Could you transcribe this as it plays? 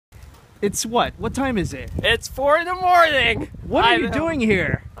It's what? What time is it? It's 4 in the morning. What are you doing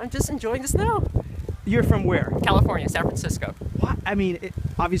here? I'm just enjoying the snow. You're from where? California, San Francisco. What? I mean,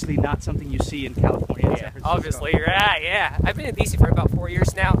 obviously not something you see in California and San Francisco. Obviously, yeah. I've been in DC for about 4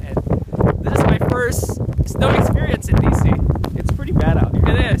 years now, and this is my first snow experience in DC. It's pretty bad out here.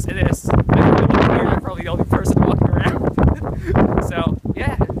 It is. I'm probably the only person walking around. So,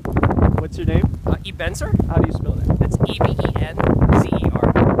 yeah. What's your name? Ebenzer. How do you spell that? It's Ebenzer.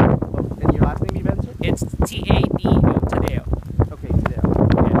 And your last name, Ebenzer? It's Tadeo. Tadeo. Okay,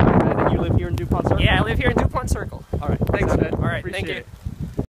 Tadeo. And you live here in DuPont Circle? Yeah, I live here in DuPont Circle. All right. Thanks, man. All right, Appreciate thank you. it.